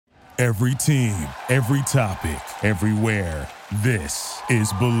Every team, every topic, everywhere. This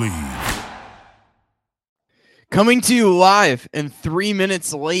is Believe. Coming to you live and 3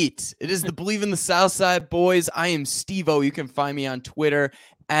 minutes late. It is the Believe in the Southside boys. I am Steve-O. You can find me on Twitter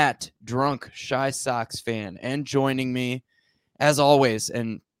at Drunk Shy Sox Fan. And joining me, as always,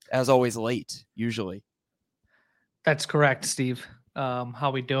 and as always late, usually. That's correct, Steve.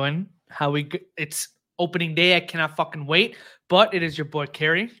 How we doing? It's opening day. I cannot fucking wait. But it is your boy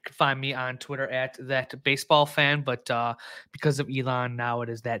Kerry. You can find me on Twitter at that baseball fan. But because of Elon, now it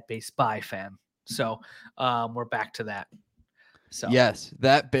is that base by fan. So we're back to that. So yes,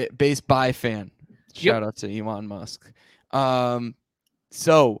 that base by fan. Shout out to Elon Musk.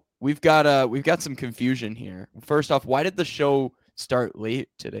 So we've got some confusion here. First off, why did the show start late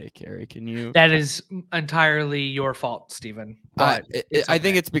today, Kerry? Can you? That is entirely your fault, Steven. But I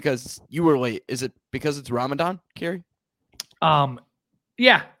think it's because you were late. Is it because it's Ramadan, Kerry?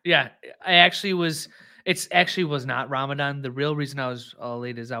 Yeah. I actually was. It actually was not Ramadan. The real reason I was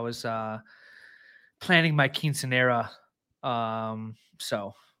late is I was planning my quinceanera.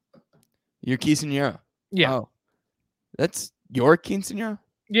 So Your quinceanera. Yeah. Oh, that's your quinceanera?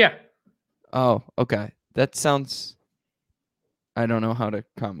 Yeah. Oh, okay. That sounds. I don't know how to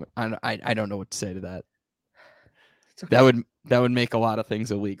comment. I don't know what to say to that. Okay. That would make a lot of things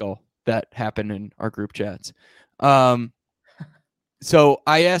illegal that happen in our group chats. So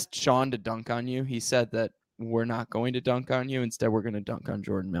I asked Sean to dunk on you. He said that we're not going to dunk on you. Instead, we're going to dunk on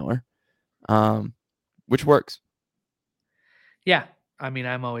Jordan Miller, which works. Yeah. I mean,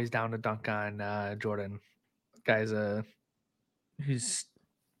 I'm always down to dunk on Jordan. Guy's I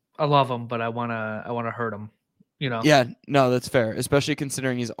love him, but I want to hurt him. You know? Yeah, no, that's fair, especially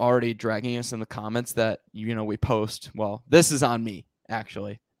considering he's already dragging us in the comments that, we post. Well, this is on me,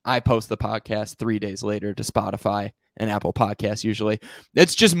 actually. I post the podcast 3 days later to Spotify and Apple Podcasts usually.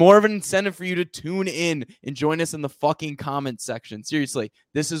 It's just more of an incentive for you to tune in and join us in the fucking comments section. Seriously,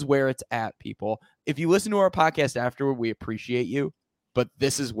 this is where it's at, people. If you listen to our podcast afterward, we appreciate you, but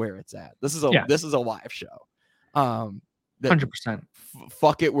this is where it's at. This is a live show. 100%.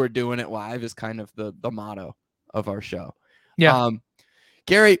 Fuck it, we're doing it live is kind of the motto of our show. Yeah.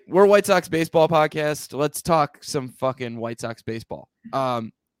 Gary, we're a White Sox baseball podcast. Let's talk some fucking White Sox baseball.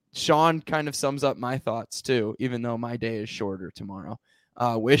 Sean kind of sums up my thoughts too, even though my day is shorter tomorrow.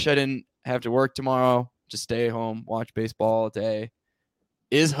 Wish I didn't have to work tomorrow. Just stay home, watch baseball all day.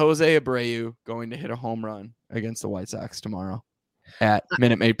 Is Jose Abreu going to hit a home run against the White Sox tomorrow at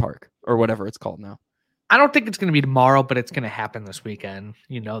Minute Maid Park or whatever it's called now? I don't think it's going to be tomorrow, but it's going to happen this weekend.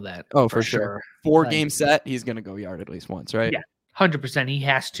 You know that. Oh, for sure. 4-game set. He's going to go yard at least once, right? Yeah, 100%. He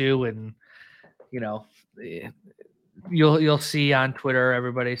has to. And, you'll see on Twitter,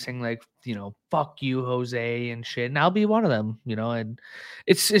 everybody saying like, fuck you, Jose and shit. And I'll be one of them, and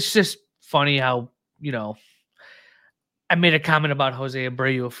it's just funny how, I made a comment about Jose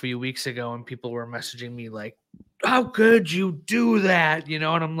Abreu a few weeks ago and people were messaging me like, how could you do that? And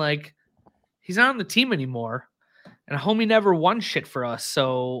I'm like, he's not on the team anymore, and homie never won shit for us.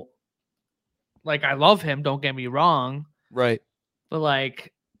 So, like, I love him. Don't get me wrong. Right. But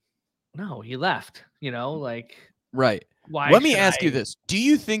like, no, he left. Right. Why? Let me ask you this: do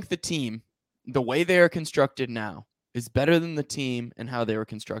you think the team, the way they are constructed now, is better than the team and how they were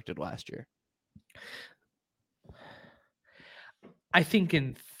constructed last year? I think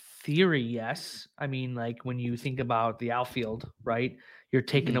in theory, yes. I mean, like when you think about the outfield, right? You're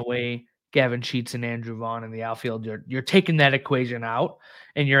taking away Gavin Sheets and Andrew Vaughn in the outfield. You're taking that equation out,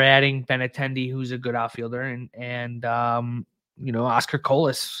 and you're adding Benintendi, who's a good outfielder, and Oscar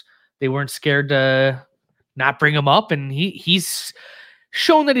Colas. They weren't scared to not bring him up, and he's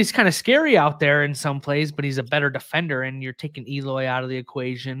shown that he's kind of scary out there in some plays, but he's a better defender. And you're taking Eloy out of the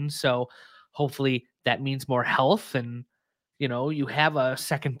equation, so hopefully that means more health. And you have a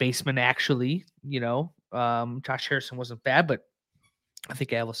second baseman actually. Josh Harrison wasn't bad, but I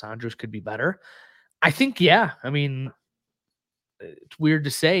think Alessandro's could be better. I think, yeah. I mean, it's weird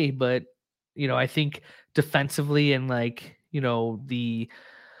to say, but I think defensively and the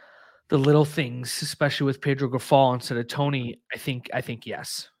little things, especially with Pedro Grifol instead of Tony, I think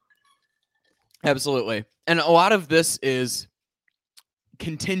yes. Absolutely. And a lot of this is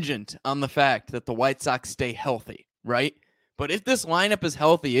contingent on the fact that the White Sox stay healthy, right? But if this lineup is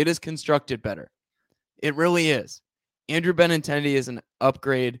healthy, it is constructed better. It really is. Andrew Benintendi is an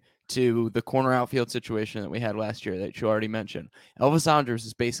upgrade to the corner outfield situation that we had last year that you already mentioned. Elvis Andrus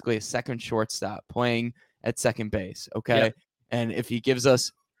is basically a second shortstop playing at second base, okay? Yep. And if he gives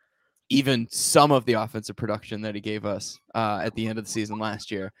us even some of the offensive production that he gave us at the end of the season last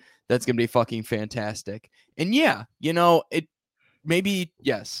year, that's going to be fucking fantastic. And yeah, it maybe,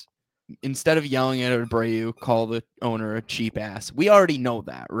 yes, instead of yelling at Abreu, call the owner a cheap ass. We already know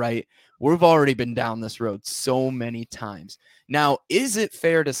that, right? We've already been down this road so many times. Now, is it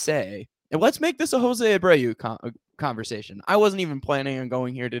fair to say, and let's make this a Jose Abreu conversation. I wasn't even planning on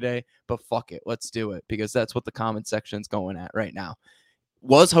going here today, but fuck it. Let's do it because that's what the comment section's going at right now.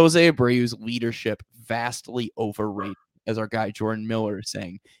 Was Jose Abreu's leadership vastly overrated, as our guy Jordan Miller is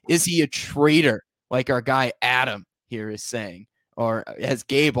saying? Is he a traitor, like our guy Adam here is saying? Or as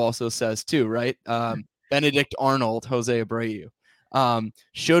Gabe also says too, right? Benedict Arnold, Jose Abreu.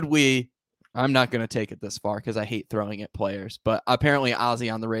 Should we? I'm not going to take it this far because I hate throwing at players, but apparently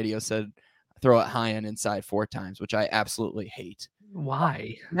Ozzy on the radio said throw it high and inside 4 times, which I absolutely hate.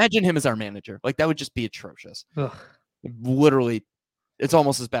 Why? Imagine him as our manager. Like, that would just be atrocious. Ugh. Literally, it's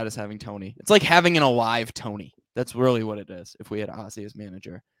almost as bad as having Tony. It's like having an alive Tony. That's really what it is if we had Ozzy as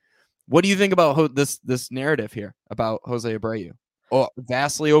manager. What do you think about this narrative here about Jose Abreu? Oh,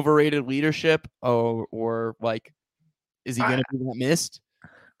 vastly overrated leadership, or like, is he going to be that missed?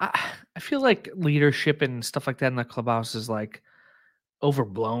 I feel like leadership and stuff like that in the clubhouse is like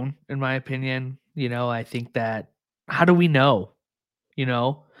overblown, in my opinion. I think that how do we know?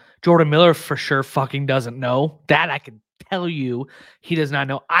 Jordan Miller for sure fucking doesn't know. That I can tell you, he does not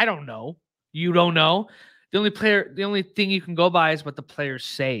know. I don't know. You don't know. The only thing you can go by is what the players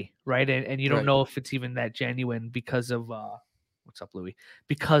say, right? And you don't know if it's even that genuine because of what's up, Louis?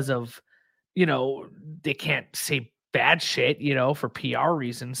 Because of they can't say bad shit, for PR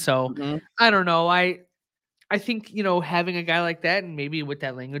reasons. So I don't know. I think, having a guy like that and maybe with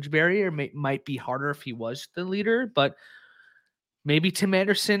that language barrier might be harder if he was the leader, but maybe Tim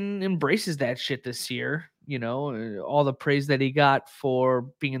Anderson embraces that shit this year. All the praise that he got for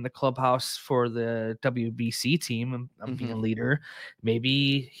being in the clubhouse for the WBC team and being a leader.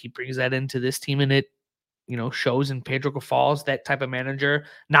 Maybe he brings that into this team and it, shows in Pedro Falls, that type of manager,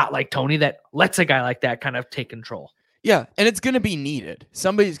 not like Tony, that lets a guy like that kind of take control. Yeah, and it's going to be needed.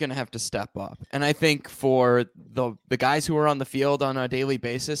 Somebody's going to have to step up. And I think for the guys who are on the field on a daily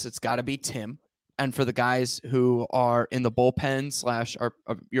basis, it's got to be Tim. And for the guys who are in the bullpen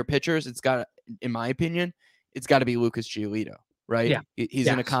 / your pitchers, it's got, in my opinion, it's got to be Lucas Giolito, right? Yeah. He's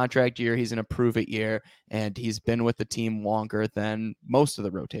in a contract year. He's in a prove it year. And he's been with the team longer than most of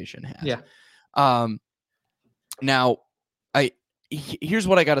the rotation has. Yeah. Now, here's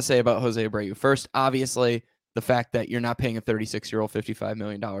what I got to say about Jose Abreu. First, obviously, the fact that you're not paying a 36-year-old $55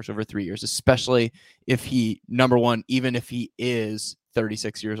 million over 3 years, especially if he, number one, even if he is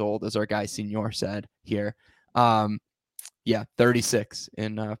 36 years old, as our guy Senior said here. 36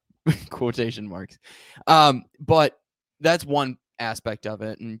 in quotation marks. But that's one aspect of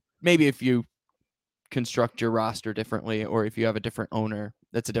it. And maybe if you construct your roster differently or if you have a different owner,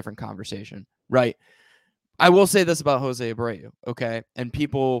 that's a different conversation, right? I will say this about Jose Abreu, okay? And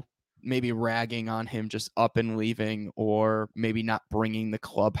people maybe ragging on him just up and leaving or maybe not bringing the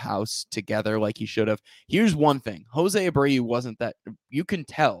clubhouse together like he should have. Here's one thing. Jose Abreu wasn't that. You can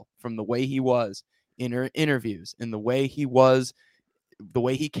tell from the way he was in interviews and the way he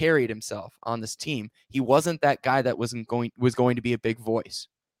carried himself on this team. He wasn't that guy that was going to be a big voice,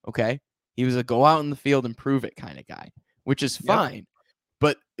 okay? He was a go out in the field and prove it kind of guy, which is fine. Yep.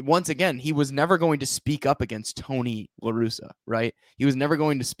 But once again, he was never going to speak up against Tony La Russa, right? He was never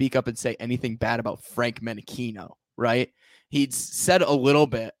going to speak up and say anything bad about Frank Menechino, right? He'd said a little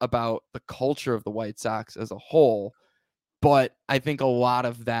bit about the culture of the White Sox as a whole, but I think a lot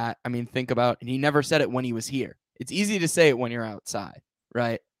of that, think about, and he never said it when he was here. It's easy to say it when you're outside,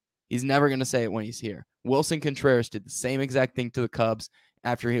 right? He's never going to say it when he's here. Wilson Contreras did the same exact thing to the Cubs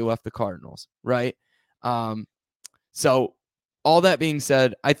after he left the Cardinals, right? So all that being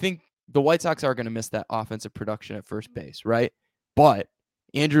said, I think the White Sox are going to miss that offensive production at first base, right? But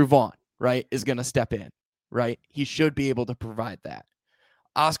Andrew Vaughn, right, is going to step in, right? He should be able to provide that.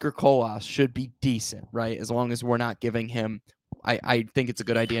 Oscar Colas should be decent, right? As long as we're not giving him, I think it's a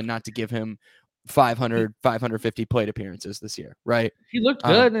good idea not to give him 550 plate appearances this year, right? He looked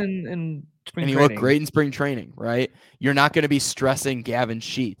good in spring training. And he looked great in spring training, right? You're not going to be stressing Gavin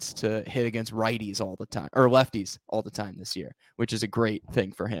Sheets to hit against righties all the time or lefties all the time this year, which is a great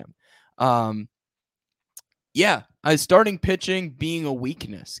thing for him. Starting pitching being a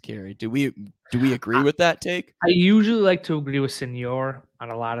weakness, Carrie. Do we agree with that take? I usually like to agree with Senor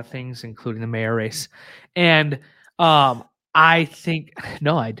on a lot of things, including the mayor race. And I think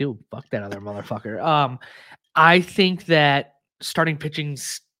no, I do. Fuck that other motherfucker. I think that starting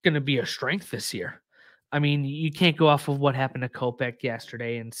pitching's going to be a strength this year. You can't go off of what happened to Kopech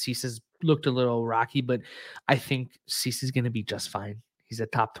yesterday, and Cease's looked a little rocky, but I think Cease is going to be just fine. He's a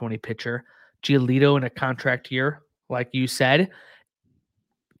top 20 pitcher. Giolito in a contract year, like you said,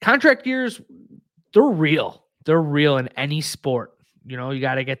 contract years, they're real. They're real in any sport. You know, you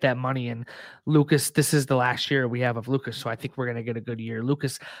got to get that money. And Lucas, this is the last year we have of Lucas, so I think we're going to get a good year.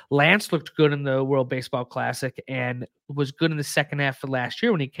 Lance looked good in the World Baseball Classic and was good in the second half of last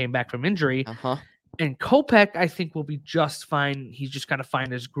year when he came back from injury. And Kopech, I think, will be just fine. He's just got to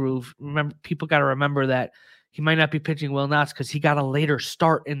find his groove. Remember, people got to remember that he might not be pitching well now because he got a later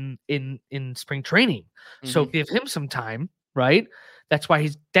start in spring training. So give him some time, right? That's why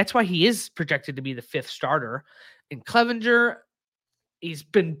he is projected to be the 5th starter. And Clevenger, he's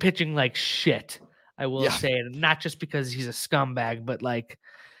been pitching like shit. I will say it, not just because he's a scumbag, but like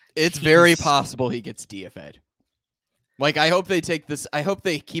it's very possible he gets DFA'd. Like, I hope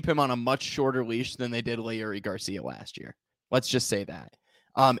they keep him on a much shorter leash than they did Larry Garcia last year. Let's just say that.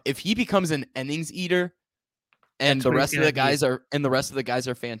 If he becomes an innings eater and the rest of the guys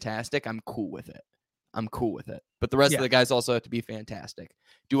are fantastic, I'm cool with it. But the rest of the guys also have to be fantastic.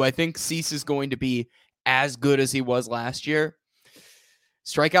 Do I think Cease is going to be as good as he was last year?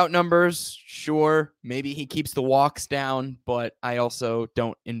 Strikeout numbers, sure. Maybe he keeps the walks down, but I also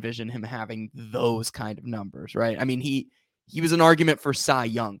don't envision him having those kind of numbers, right? I mean, he was an argument for Cy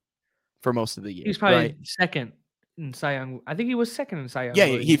Young for most of the year. He's probably second in Cy Young. I think he was second in Cy Young. Yeah,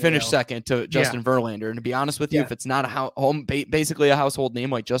 he finished second to Justin Verlander. And to be honest with you, if it's not basically a household name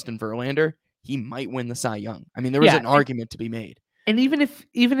like Justin Verlander, he might win the Cy Young. I mean, there is an argument to be made. And even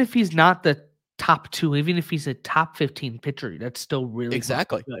if he's not the top 2, even if he's a top 15 pitcher, that's still really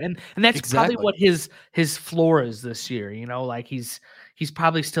good. And that's probably what his floor is this year. You know, like he's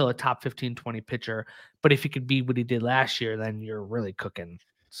probably still a top 15, 20 pitcher. But if he could be what he did last year, then you're really cooking.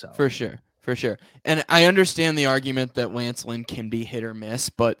 So for sure. And I understand the argument that Lance Lynn can be hit or miss,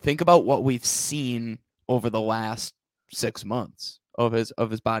 but think about what we've seen over the last 6 months of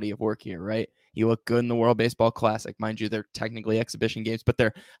his body of work here, right? He looked good in the World Baseball Classic. Mind you, they're technically exhibition games, but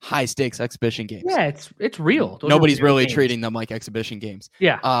they're high-stakes exhibition games. Yeah, it's real. Nobody's really treating them like exhibition games.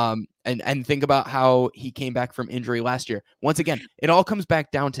 Yeah. And think about how he came back from injury last year. Once again, it all comes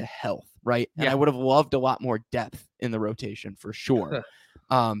back down to health, right? And I would have loved a lot more depth in the rotation for sure.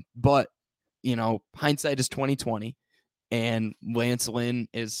 But, you know, hindsight is 20/20, and Lance Lynn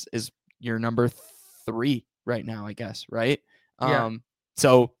is your number 3 right now, I guess, right?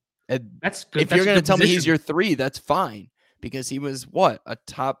 So that's good. If you're going to tell me he's your 3, that's fine, because he was a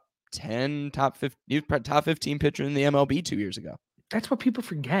top 10, top 15 pitcher in the MLB 2 years ago. That's what people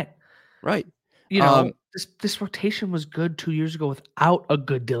forget, right? You know, this rotation was good 2 years ago without a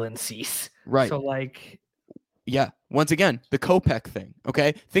good Dylan Cease, right? So like, once again, the Kopech thing.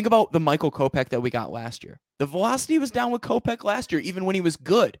 Okay, think about the Michael Kopech that we got last year. The velocity was down with Kopech last year, even when he was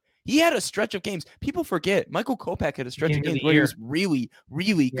good. He had a stretch of games. People forget Michael Kopech had a stretch of games where he was really,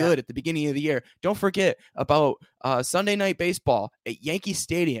 really good at the beginning of the year. Don't forget about Sunday Night Baseball at Yankee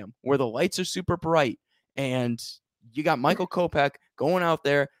Stadium, where the lights are super bright, and you got Michael Kopech going out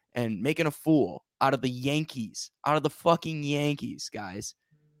there and making a fool out of the Yankees, out of the fucking Yankees, guys.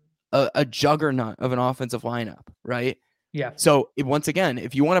 A juggernaut of an offensive lineup, right? Yeah. So once again,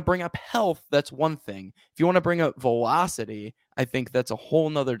 if you want to bring up health, that's one thing. If you want to bring up velocity, I think that's a whole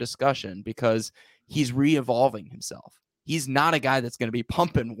nother discussion, because he's re-evolving himself. He's not a guy that's going to be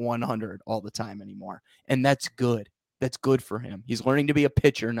pumping 100 all the time anymore. And that's good. That's good for him. He's learning to be a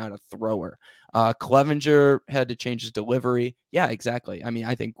pitcher, not a thrower. Clevenger had to change his delivery. Yeah, exactly. I mean,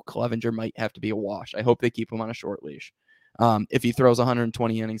 I think Clevenger might have to be a wash. I hope they keep him on a short leash. If he throws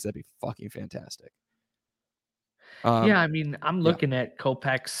 120 innings, that'd be fucking fantastic. I mean, I'm looking at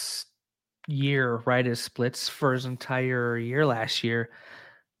Kopech's year, right, his splits for his entire year last year.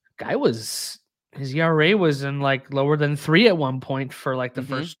 His ERA was in like lower than 3 at one point for like the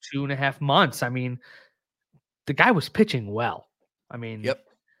first 2.5 months. I mean, the guy was pitching well. I mean,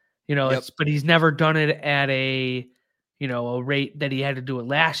 you know, but he's never done it at a rate that he had to do it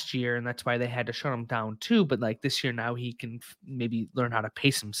last year, and that's why they had to shut him down too. But like this year now, he can maybe learn how to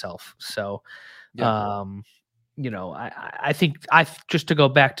pace himself. So, you know, I think just to go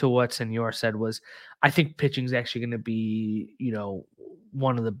back to what Senor said was, I think pitching is actually going to be, you know,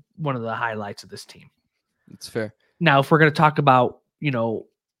 one of the highlights of this team. It's fair. Now, if we're going to talk about, you know,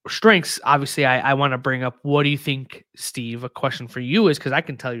 strengths, obviously I want to bring up, what do you think, Steve? A question for you is, because I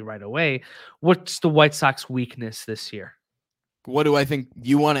can tell you right away, what's the White Sox weakness this year? What do I think?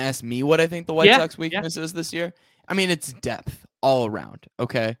 You want to ask me what I think the White Sox weakness is this year? I mean, it's depth all around.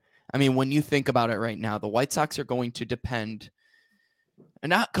 Okay. I mean, when you think about it right now, the White Sox are going to depend, and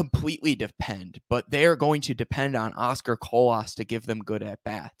not completely depend, but they're going to depend on Oscar Colas to give them good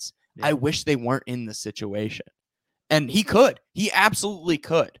at-bats. Yeah. I wish they weren't in the situation. And he could. He absolutely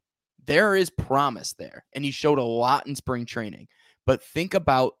could. There is promise there, and he showed a lot in spring training. But think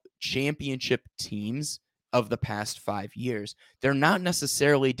about championship teams of the past 5 years. They're not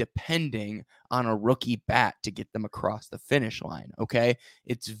necessarily depending on a rookie bat to get them across the finish line, okay?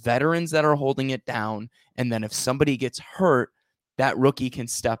 It's veterans that are holding it down, and then if somebody gets hurt, that rookie can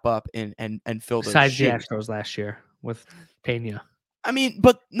step up and fill those Besides the shoes. Astros last year with Pena. I mean,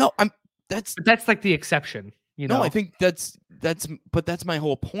 but no, But that's like the exception, you know. no, I think that's my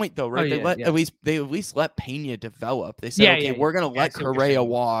whole point though, right? Oh, yeah. They at least let Pena develop. They said, okay, we're gonna let Correa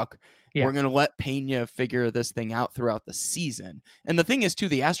walk. Yeah. We're gonna let Pena figure this thing out throughout the season. And the thing is, too,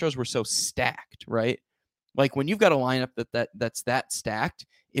 the Astros were so stacked, right? Like when you've got a lineup that's that stacked,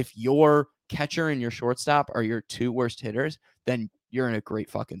 if your catcher and your shortstop are your two worst hitters, then you're in a great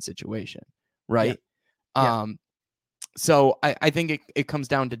fucking situation, right? Yeah. So I think it comes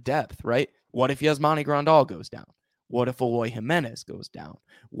down to depth, right? What if Yasmani Grandal goes down? What if Eloy Jimenez goes down?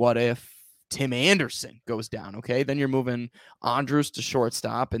 What if Tim Anderson goes down? Okay, then you're moving Andrus to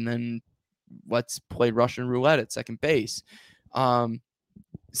shortstop, and then let's play Russian roulette at second base.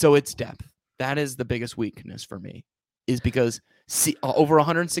 So it's depth. That is the biggest weakness for me, is because over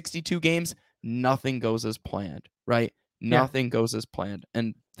 162 games, nothing goes as planned, right? Nothing goes as planned.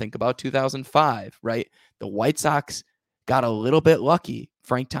 And think about 2005, right? The White Sox got a little bit lucky.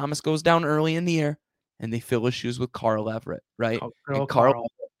 Frank Thomas goes down early in the year, and they fill his shoes with Carl Everett, right? And Carl,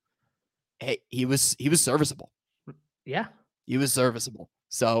 hey, he was serviceable. Yeah, he was serviceable.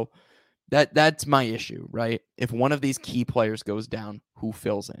 So that's my issue, right? If one of these key players goes down, who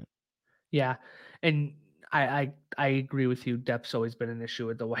fills in? Yeah, and I agree with you. Depth's always been an issue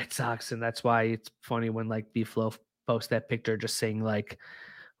with the White Sox, and that's why it's funny when like B-Flow posts that picture just saying like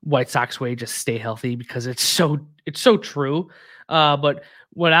White Sox way, just stay healthy, because it's so true. But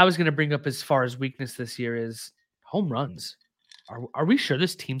what I was going to bring up as far as weakness this year is home runs. Are we sure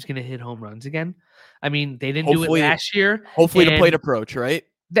this team's going to hit home runs again? I mean, they didn't do it last year. Hopefully the plate approach, right?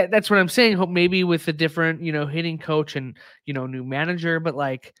 That's what I'm saying. Hope maybe with a different, hitting coach and, new manager, but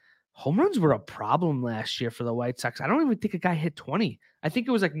like home runs were a problem last year for the White Sox. I don't even think a guy hit 20. I think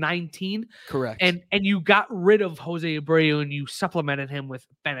it was like 19. Correct. And you got rid of Jose Abreu and you supplemented him with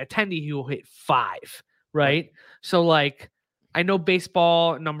Benintendi, who will hit 5, right? So like, I know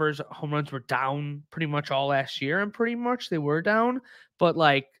baseball numbers, home runs were down pretty much all last year, and pretty much they were down. But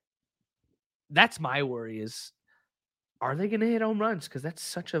like, that's my worry is, are they going to hit home runs? Because that's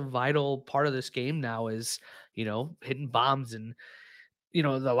such a vital part of this game now is, hitting bombs and, the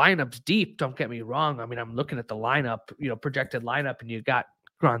lineup's deep. Don't get me wrong. I mean, I'm looking at the lineup, projected lineup, and you got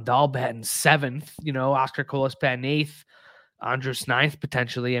Grandal batting 7th, Oscar Colas batting 8th, Andrus 9th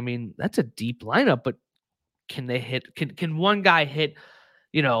potentially. I mean, that's a deep lineup, but can they hit? Can one guy hit,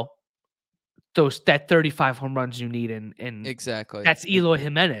 that 35 home runs you need? And exactly, that's Eloy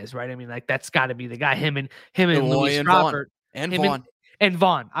Jimenez, right? I mean, like that's got to be the guy. Him and Luis Robert and Vaughn. And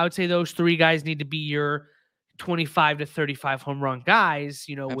Vaughn. I would say those 3 guys need to be your 25 to 35 home run guys,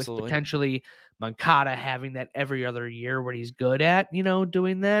 Absolutely. With potentially Moncada having that every other year where he's good at,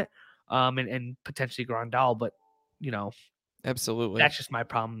 doing that. And potentially Grandal, but absolutely, that's just my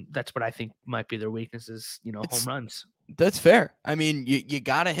problem. That's what I think might be their weaknesses, home runs. That's fair. I mean, you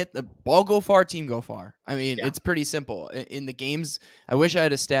got to hit the ball, go far, team go far. I mean, it's pretty simple. In the games, I wish I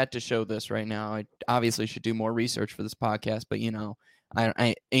had a stat to show this right now. I obviously should do more research for this podcast, but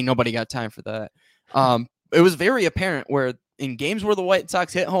I ain't nobody got time for that. It was very apparent where in games where the White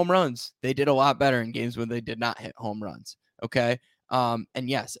Sox hit home runs, they did a lot better in games when they did not hit home runs. Okay. And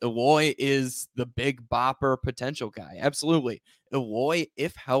yes, Eloy is the big bopper potential guy. Absolutely. Eloy,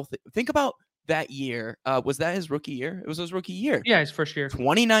 if healthy, think about that year. Was that his rookie year? It was his rookie year. Yeah, his first year.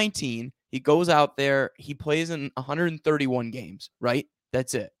 2019. He goes out there. He plays in 131 games, right?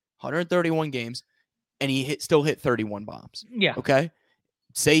 That's it. 131 games. And he still hit 31 bombs. Yeah. Okay.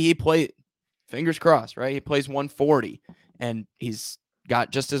 Say he played, fingers crossed, right? He plays 140 and he's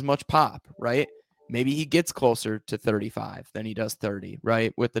got just as much pop, right? Maybe he gets closer to 35 than he does 30,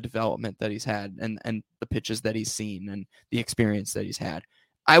 right? With the development that he's had and the pitches that he's seen and the experience that he's had.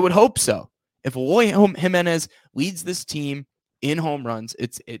 I would hope so. If Eloy Jimenez leads this team in home runs,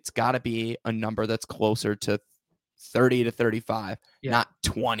 it's got to be a number that's closer to 30 to 35, not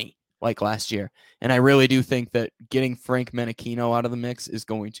 20 like last year. And I really do think that getting Frank Menachino out of the mix is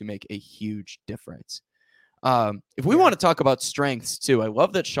going to make a huge difference. If we want to talk about strengths too, I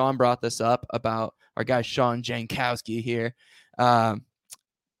love that Sean brought this up about our guy Sean Jankowski here.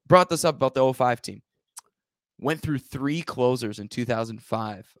 Brought this up about the 05 team. Went through 3 closers in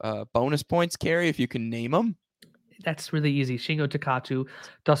 2005. Bonus points, Carrie, if you can name them. That's really easy. Shingo Takatu,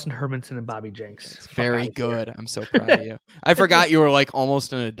 Dustin Hermanson, and Bobby Jenks. Very good. Here. I'm so proud of you. I forgot you were like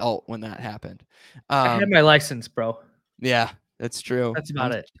almost an adult when that happened. I had my license, bro. Yeah. That's true. That's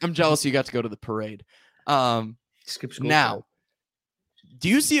about it. I'm jealous you got to go to the parade. Skip school. Now, do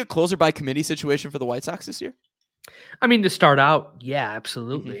you see a closer by committee situation for the White Sox this year? I mean, to start out, yeah,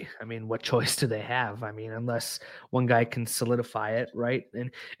 absolutely. I mean, what choice do they have? I mean, unless one guy can solidify it, right?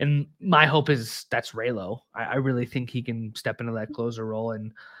 And my hope is that's Raylo. I really think he can step into that closer role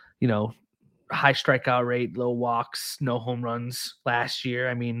and, high strikeout rate, low walks, no home runs last year.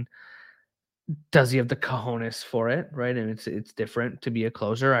 I mean, does he have the cojones for it, right? And it's different to be a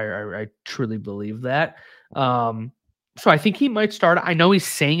closer. I truly believe that. So I think he might start. I know he's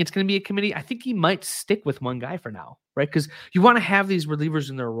saying it's going to be a committee. I think he might stick with one guy for now, right? Because you want to have these relievers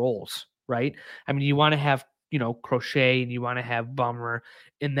in their roles, right? I mean, you want to have Crochet and you want to have Bummer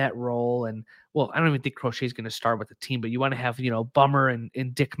in that role. And well, I don't even think Crochet is going to start with the team, but you want to have Bummer and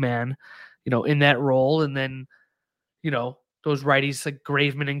Dickman, in that role, and then those righties like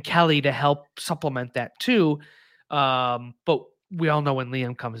Graveman and Kelly to help supplement that too. But we all know when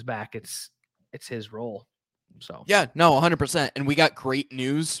Liam comes back, it's his role. So yeah, no, 100%. And we got great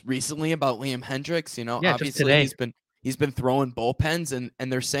news recently about Liam Hendricks. Obviously he's been throwing bullpens,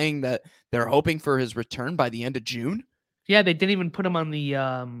 and they're saying that they're hoping for his return by the end of June. Yeah, they didn't even put him on the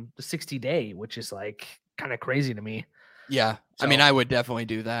 60-day, which is like kind of crazy to me. Yeah, so. I mean, I would definitely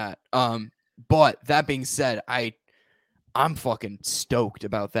do that. But that being said, I'm fucking stoked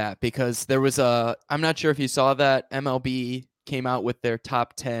about that because there was I'm not sure if you saw that MLB came out with their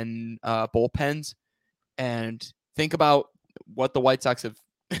top 10 bullpens, and think about what the White Sox have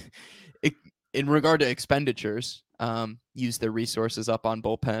in regard to expenditures, used their resources up on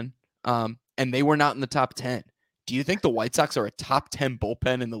bullpen, and they were not in the top 10. Do you think the White Sox are a top 10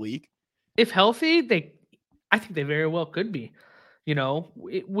 bullpen in the league? If healthy, I think they very well could be.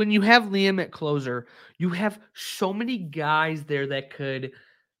 When you have Liam at closer, you have so many guys there that could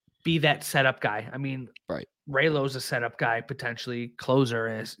be that setup guy. I mean, right. Raylo's a setup guy, potentially closer.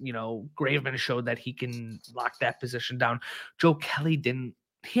 As Graveman showed that he can lock that position down. Joe Kelly didn't.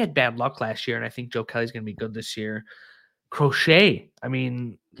 He had bad luck last year, and I think Joe Kelly's going to be good this year. Crochet. I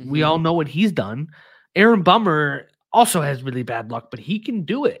mean, we all know what he's done. Aaron Bummer also has really bad luck, but he can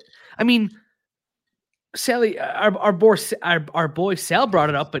do it. I mean, Sally, our boy Sal brought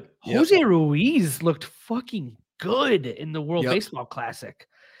it up, but Jose Ruiz looked fucking good in the World Baseball Classic.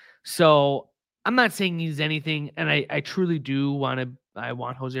 So I'm not saying he's anything, and I truly do want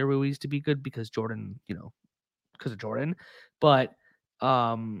Jose Ruiz to be good because Jordan, because of Jordan. But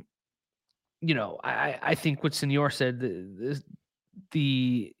I think what Senor said,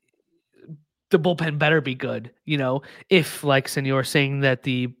 the bullpen better be good. If like Senor saying that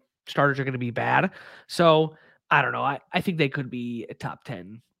the starters are going to be bad. So I don't know. I think they could be a top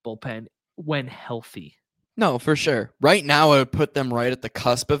 10 bullpen when healthy. No, for sure. Right now, I would put them right at the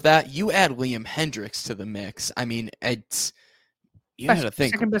cusp of that. You add Liam Hendricks to the mix. I mean, you got to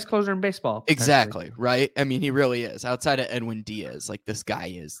think. Second best closer in baseball. Exactly, right? I mean, he really is. Outside of Edwin Diaz, like this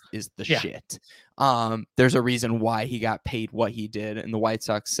guy is the shit. There's a reason why he got paid what he did, and the White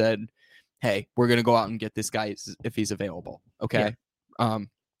Sox said, hey, we're going to go out and get this guy if he's available, okay? Yeah.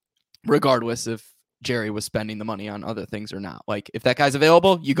 Regardless if Jerry was spending the money on other things or not. Like, if that guy's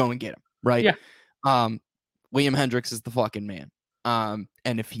available, you go and get him, right? Yeah. Liam Hendricks is the fucking man.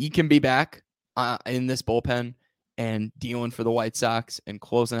 And if he can be back in this bullpen and dealing for the White Sox and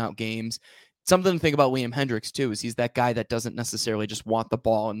closing out games, something to think about Liam Hendricks too is he's that guy that doesn't necessarily just want the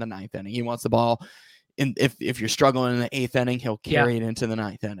ball in the ninth inning. He wants the ball if you're struggling in the eighth inning, he'll carry it into the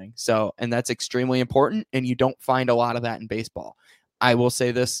ninth inning. So, and that's extremely important, and you don't find a lot of that in baseball. I will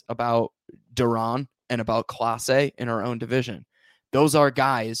say this about Duran and about Clase in our own division. Those are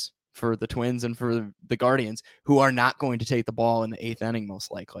guys for the Twins and for the Guardians who are not going to take the ball in the eighth inning,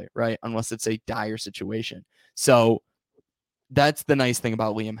 most likely, right? Unless it's a dire situation. So that's the nice thing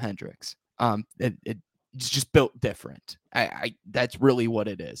about Liam Hendricks. It's just built different. That's really what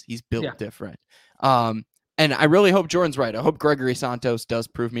it is. He's built different. And I really hope Jordan's right. I hope Gregory Santos does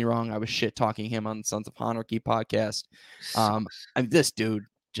prove me wrong. I was shit talking him on the Sons of Honarchy podcast. This dude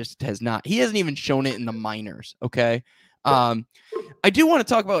just he hasn't even shown it in the minors. Okay. I do want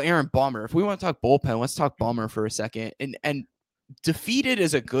to talk about Aaron Bummer. If we want to talk bullpen, let's talk Bummer for a second. And defeated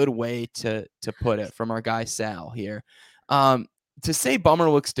is a good way to put it from our guy Sal here. To say Bummer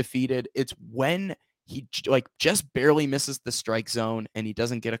looks defeated, it's when he just barely misses the strike zone and he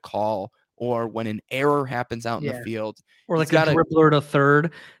doesn't get a call, or when an error happens out in the field, or like a dribbler to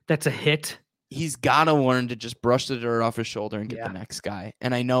third that's a hit. He's got to learn to just brush the dirt off his shoulder and get the next guy.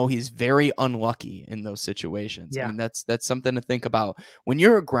 And I know he's very unlucky in those situations. I mean, that's something to think about. When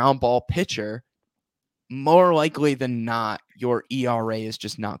you're a ground ball pitcher, more likely than not, your ERA is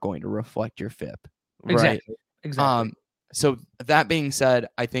just not going to reflect your FIP. Right? Exactly. So that being said,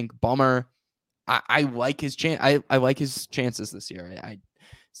 I think Bummer, I like his chance. I like his chances this year.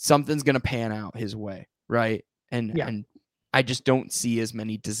 Something's gonna pan out his way, right? And I just don't see as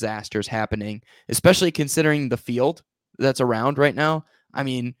many disasters happening, especially considering the field that's around right now. I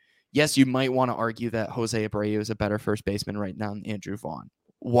mean, yes, you might want to argue that Jose Abreu is a better first baseman right now than Andrew Vaughn.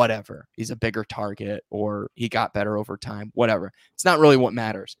 Whatever. He's a bigger target or he got better over time. Whatever. It's not really what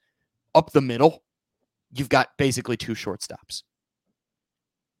matters. Up the middle, you've got basically two shortstops.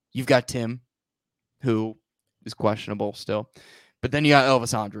 You've got Tim, who is questionable still. But then you got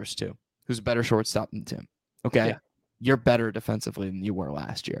Elvis Andrus, too, who's a better shortstop than Tim. Okay? Yeah. You're better defensively than you were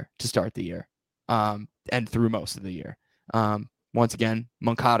last year to start the year and through most of the year. Once again,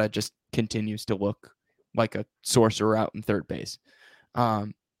 Moncada just continues to look like a sorcerer out in third base.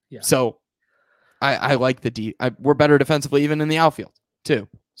 So I like the we're better defensively even in the outfield, too.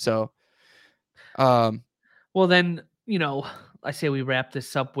 So, well, then, I say we wrap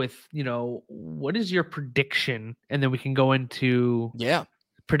this up with, what is your prediction? And then we can go into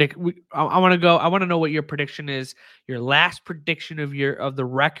predict. I want to know what your prediction is, your last prediction of the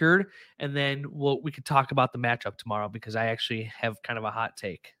record. And then we could talk about the matchup tomorrow because I actually have kind of a hot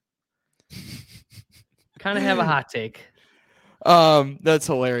take. That's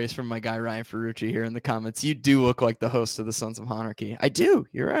hilarious from my guy Ryan Ferrucci here in the comments. You do look like the host of the Sons of Anarchy. I do.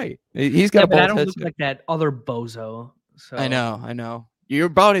 You're right. He's got but I don't look like that other bozo. So I know. You're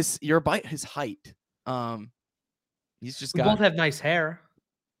about his height. He's just both have nice hair.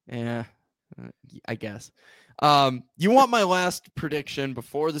 Yeah, I guess. You want my last prediction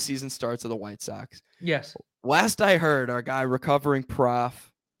before the season starts of the White Sox? Yes. Last I heard, our guy recovering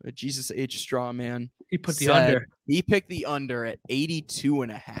prof, Jesus H. Strawman, he put the under. He picked the under at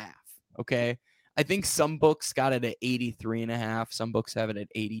 82.5. Okay. I think some books got it at 83.5. Some books have it at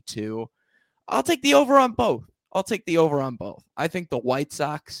 82. I'll take the over on both. I think the White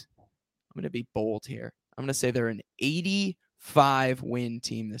Sox, I'm going to be bold here. I'm going to say they're an 85 win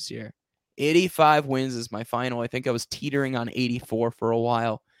team this year. 85 wins is my final. I think I was teetering on 84 for a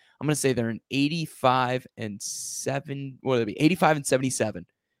while. I'm going to say they're an 85 and 7. What would it be? 85 and 77.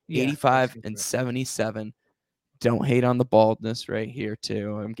 Yeah, 85 and 77. Don't hate on the baldness right here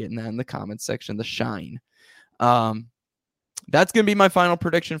too. I'm getting that in the comments section. The shine. That's gonna be my final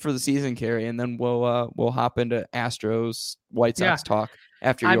prediction for the season, Carrie, and then we'll hop into Astros White Sox talk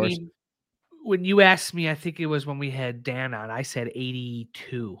after yours. I mean, when you asked me, I think it was when we had Dan on. I said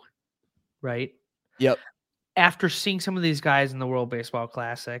 82, right? Yep. After seeing some of these guys in the World Baseball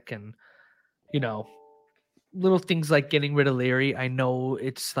Classic, and little things like getting rid of Leary, I know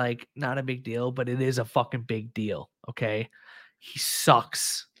it's like not a big deal, but it is a fucking big deal. Okay, he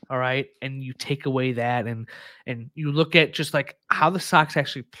sucks. All right. And you take away that and you look at just like how the Sox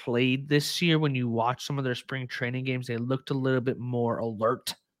actually played this year. When you watch some of their spring training games, they looked a little bit more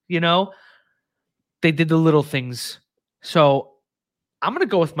alert. They did the little things. So I'm going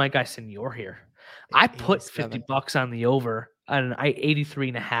to go with my guy Senor here. I put $50 on the over on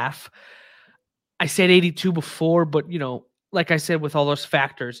 83.5. I said 82 before, but like I said, with all those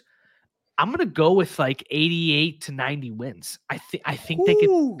factors, I'm going to go with like 88 to 90 wins. I think they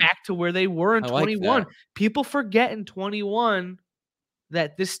get back to where they were in 21. People forget in 21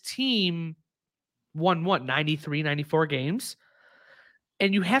 that this team won 93, 94 games.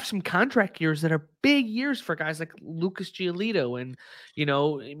 And you have some contract years that are big years for guys like Lucas Giolito. And,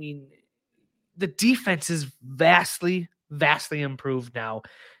 the defense is vastly, vastly improved now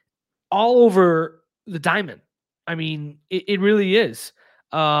all over the diamond. It really is.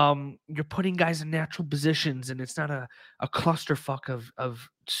 You're putting guys in natural positions and it's not a clusterfuck of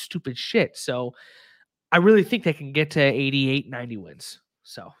stupid shit. So I really think they can get to 88, 90 wins.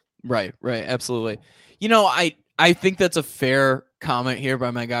 So right. Absolutely. I think that's a fair comment here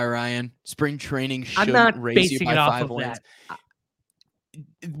by my guy, Ryan. Spring training shouldn't raise you by 5 wins.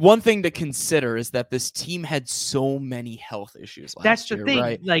 One thing to consider is that this team had so many health issues last year. That's the thing.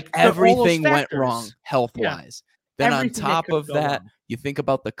 Right? Like everything went wrong health-wise. Then everything on top of that, you think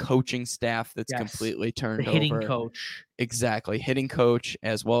about the coaching staff that's completely turned over. Hitting coach. Exactly. Hitting coach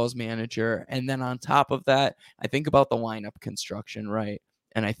as well as manager. And then on top of that, I think about the lineup construction, right?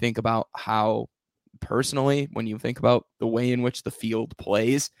 And I think about how, personally, when you think about the way in which the field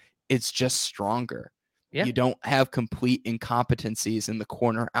plays, it's just stronger. Yeah. You don't have complete incompetencies in the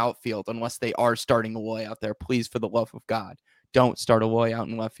corner outfield unless they are starting Eloy out there. Please, for the love of God, don't start Eloy out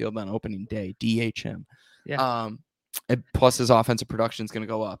in left field on opening day. DH him. Yeah. Plus his offensive production is going to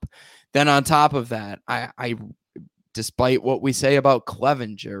go up. Then on top of that, I despite what we say about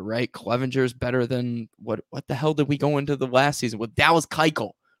Clevenger, right? Clevenger's better than what the hell did we go into the last season with? Dallas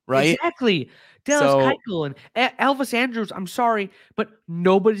Keuchel, right? Exactly. Dallas So Keuchel and Elvis Andrews. I'm sorry, but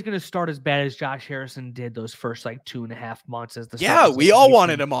nobody's going to start as bad as Josh Harrison did those first like 2.5 months as the yeah, starting we all situation.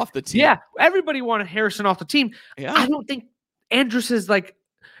 wanted him off the team. Yeah, everybody wanted Harrison off the team. Yeah. I don't think Andrews is like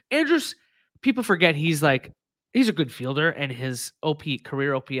Andrews. People forget he's a good fielder and his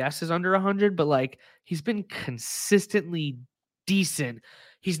career OPS is under 100, but like he's been consistently decent.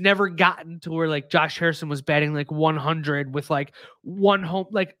 He's never gotten to where like Josh Harrison was batting like 100 with like one home,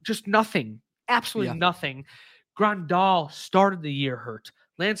 like just nothing, absolutely nothing. Grandal started the year hurt.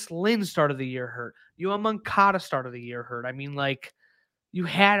 Lance Lynn started the year hurt. Yoan Moncada started the year hurt. I mean, like you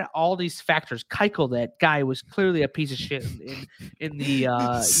had all these factors. Keuchel, that guy was clearly a piece of shit in the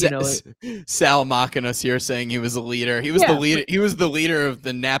Sal mocking us here, saying he was a leader. He was the leader. He was the leader of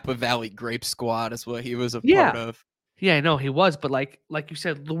the Napa Valley Grape Squad. Is what he was a part of. Yeah, I know he was, but like you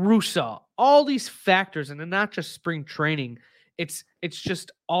said, LaRussa, all these factors, and then not just spring training. It's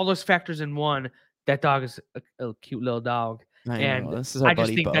just all those factors in one. That dog is a cute little dog, and this is our I just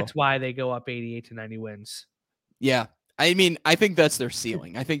buddy think Bo. that's why they go up 88 to 90 wins. Yeah, I mean, I think that's their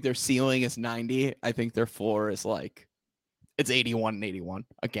ceiling. I think their ceiling is 90. I think their floor is like it's 81 and 81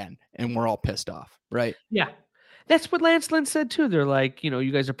 again, and we're all pissed off, right? Yeah. That's what Lance Lynn said too. They're like,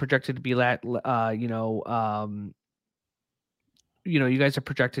 you guys are projected to be you guys are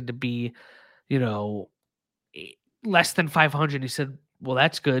projected to be, less than 500. He said, well,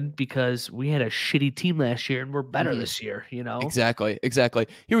 that's good because we had a shitty team last year and we're better this year, Exactly.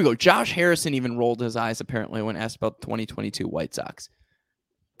 Here we go. Josh Harrison even rolled his eyes apparently when asked about the 2022 White Sox.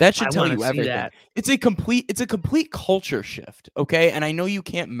 That should tell you everything. That. It's a complete culture shift, okay? And I know you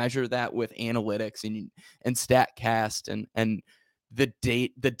can't measure that with analytics and StatCast and the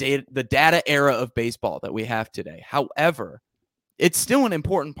data era of baseball that we have today. However, it's still an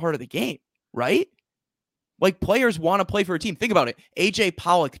important part of the game, right? Like players want to play for a team. Think about it. AJ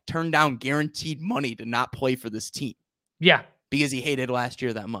Pollock turned down guaranteed money to not play for this team. Yeah. Because he hated last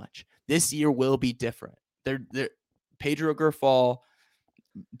year that much. This year will be different. Pedro Grifol,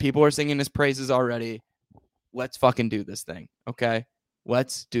 people are singing his praises already. Let's fucking do this thing, okay?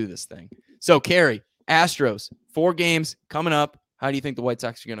 Let's do this thing. So, Carrie, Astros, 4 games coming up. How do you think the White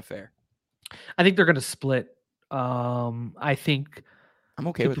Sox are going to fare? I think they're going to split. I think I'm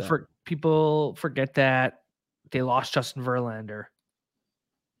okay with that. People forget that they lost Justin Verlander.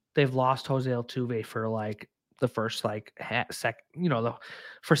 They've lost Jose Altuve for like the first the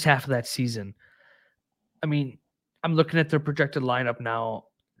first half of that season. I mean, I'm looking at their projected lineup now.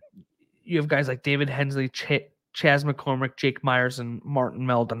 You have guys like David Hensley, Chaz McCormick, Jake Myers, and Martin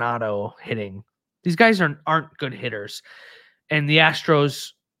Maldonado hitting. These guys aren't good hitters. And the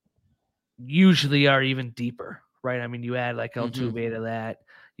Astros usually are even deeper, right? I mean, you add like Altuve to that.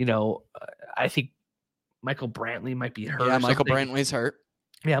 I think Michael Brantley might be hurt. Yeah, Michael Brantley's hurt.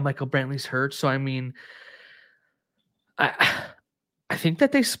 Yeah, Michael Brantley's hurt. So, I mean, I think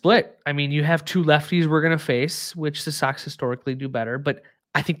that they split. I mean, you have 2 lefties we're going to face, which the Sox historically do better. But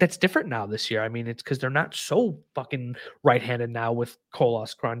I think that's different now this year. I mean, it's because they're not so fucking right-handed now with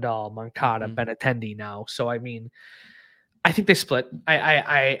Colas, Grandal, Moncada, Benintendi now. So, I mean, I think they split.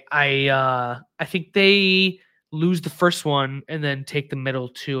 I think they lose the first one and then take the middle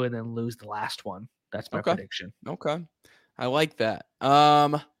 2 and then lose the last one. That's my prediction. Okay. I like that.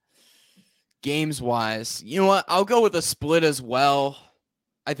 Games wise, you know what? I'll go with a split as well.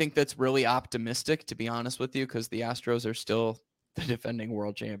 I think that's really optimistic, to be honest with you, because the Astros are still the defending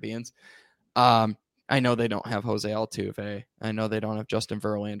world champions. I know they don't have Jose Altuve. I know they don't have Justin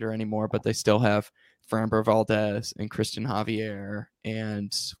Verlander anymore, but they still have Framber Valdez and Christian Javier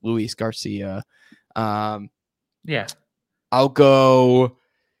and Luis Garcia. Yeah. I'll go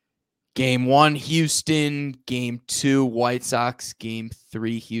Game 1, Houston. Game 2, White Sox. Game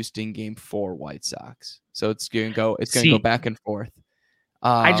 3, Houston. Game 4, White Sox. So it's gonna go back and forth.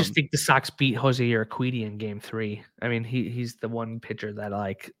 I just think the Sox beat Jose Urquidy in Game 3. I mean, he's the one pitcher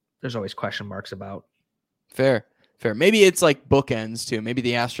that there's always question marks about. Fair. Maybe it's like bookends too. Maybe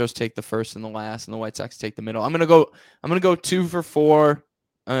the Astros take the first and the last, and the White Sox take the middle. I'm gonna go 2 for 4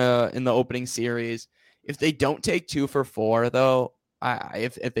 in the opening series. If they don't take 2 for 4, though,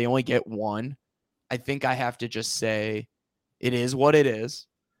 if they only get 1, I think I have to just say it is what it is.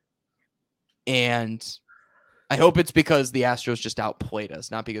 And I hope it's because the Astros just outplayed us,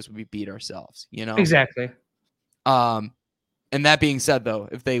 not because we beat ourselves, Exactly. And that being said, though,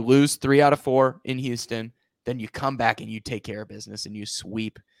 if they lose 3 out of 4 in Houston, then you come back and you take care of business and you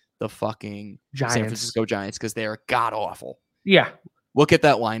sweep the fucking Giants. San Francisco Giants because they are god-awful. Yeah. Look at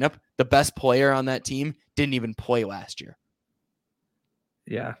that lineup. The best player on that team didn't even play last year.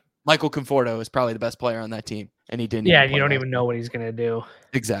 Yeah. Michael Conforto is probably the best player on that team, and he didn't. Yeah, even you don't play even know what he's going to do.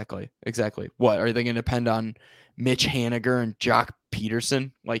 Exactly. What, are they going to depend on Mitch Haniger and Jock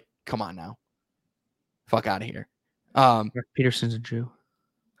Peterson? Like, come on now. Fuck out of here. Peterson's a Jew.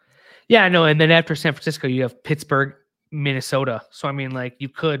 Yeah, no, and then after San Francisco, you have Pittsburgh, Minnesota. So, I mean, like, you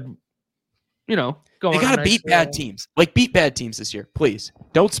could, go They on got a to nice beat bad teams. Like, beat bad teams this year, please.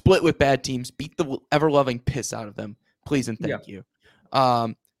 Don't split with bad teams. Beat the ever-loving piss out of them. Please and thank you.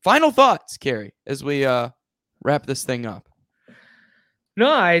 Final thoughts, Carrie, as we wrap this thing up.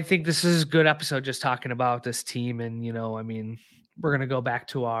 No, I think this is a good episode just talking about this team. And, I mean, we're going to go back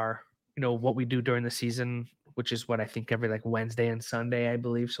to our, what we do during the season, which is what I think every like Wednesday and Sunday, I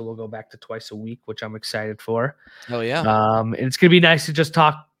believe. So we'll go back to twice a week, which I'm excited for. Oh yeah. And it's going to be nice to just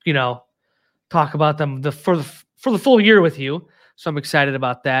talk about them for the full year with you. So I'm excited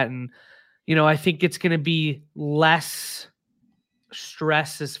about that. And, I think it's going to be less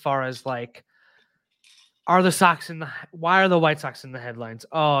stress as far as like, why are the White Sox in the headlines?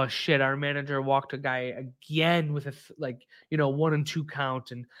 Oh shit. Our manager walked a guy again with 1-2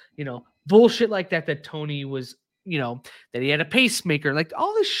 count and, bullshit like that Tony was, that he had a pacemaker, like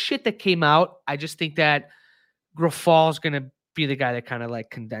all this shit that came out. I just think that Grafal's going to be the guy that kind of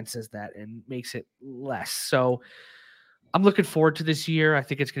like condenses that and makes it less. So I'm looking forward to this year. I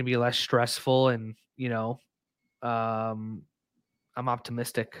think it's going to be less stressful and, I'm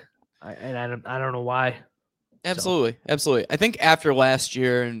optimistic. I don't know why. Absolutely. I think after last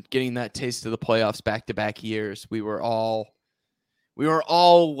year and getting that taste of the playoffs back-to-back years, we were all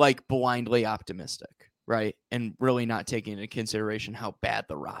like blindly optimistic, right? And really not taking into consideration how bad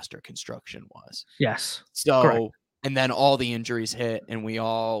the roster construction was. Yes. So, correct. And then all the injuries hit and we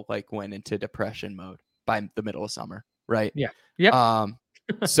all like went into depression mode by the middle of summer, right? Yeah. Yep.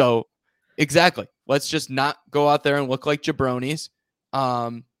 So exactly. Let's just not go out there and look like jabronis.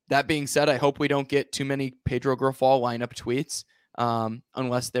 That being said, I hope we don't get too many Pedro Grafal lineup tweets,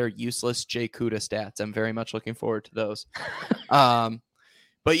 unless they're useless Jay Kuda stats. I'm very much looking forward to those.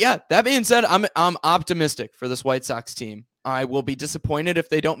 But yeah, that being said, I'm optimistic for this White Sox team. I will be disappointed if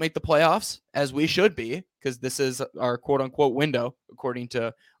they don't make the playoffs, as we should be, because this is our quote-unquote window, according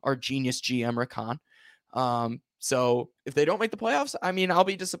to our genius GM Rakan. So if they don't make the playoffs, I mean, I'll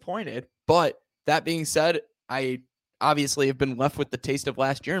be disappointed. But that being said, I obviously have been left with the taste of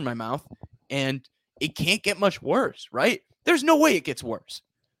last year in my mouth, and it can't get much worse, right? There's no way it gets worse.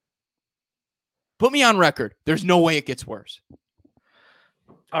 Put me on record. There's no way it gets worse.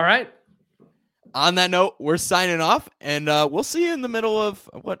 All right. On that note, we're signing off, and we'll see you in the middle of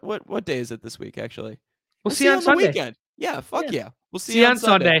what day is it this week? Actually, we'll see you on Sunday. The weekend. Yeah, fuck yeah. We'll see you on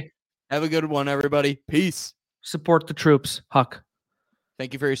Sunday. Have a good one, everybody. Peace. Support the troops, Huck.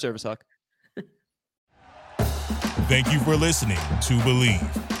 Thank you for your service, Huck. Thank you for listening to Believe.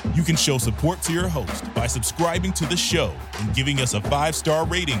 You can show support to your host by subscribing to the show and giving us a 5-star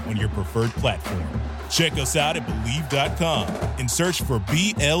rating on your preferred platform. Check us out at Believe.com and search for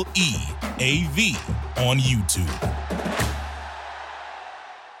BLEAV on YouTube.